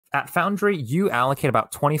At Foundry, you allocate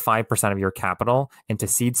about 25% of your capital into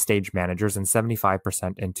seed stage managers and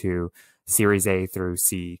 75% into Series A through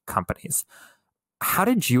C companies. How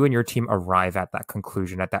did you and your team arrive at that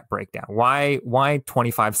conclusion, at that breakdown? Why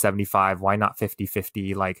 25-75? Why not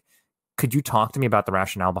 50-50? Like, could you talk to me about the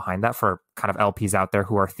rationale behind that for kind of LPs out there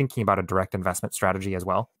who are thinking about a direct investment strategy as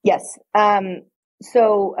well? Yes.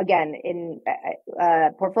 So again, in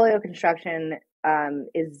portfolio construction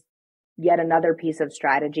is yet another piece of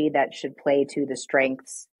strategy that should play to the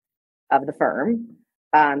strengths of the firm.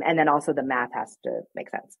 And then also the math has to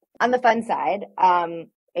make sense. On the fund side,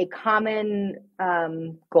 a common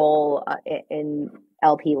goal in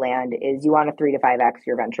LP land is you want to 3 to 5x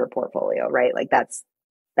your venture portfolio, right? Like that's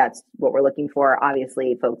what we're looking for.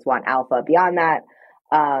 Obviously, folks want alpha beyond that.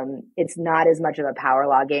 It's not as much of a power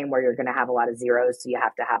law game where you're going to have a lot of zeros, so you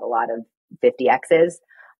have to have a lot of 50x's.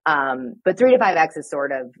 But 3 to 5x is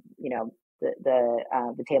sort of,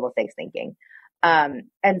 the table stakes thinking.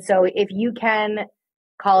 And so if you can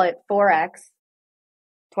call it 4x,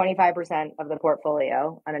 25% of the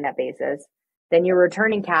portfolio on a net basis, then you're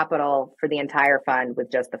returning capital for the entire fund with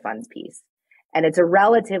just the funds piece. And it's a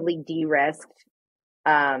relatively de-risked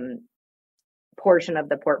portion of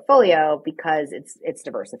the portfolio because it's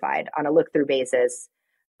diversified. On a look-through basis,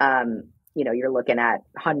 you're looking at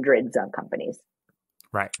hundreds of companies.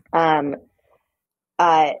 Right.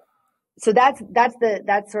 So that's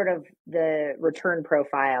sort of the return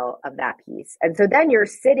profile of that piece. And so then you're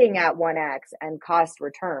sitting at 1x and cost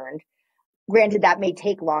returned. Granted, that may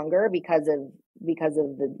take longer because of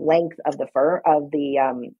the length of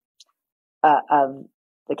the of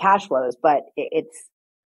the cash flows, but it's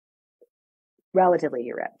relatively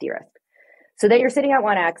de-risked. So then you're sitting at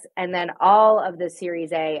 1x, and then all of the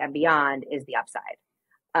Series A and beyond is the upside,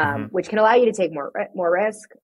 which can allow you to take more risk,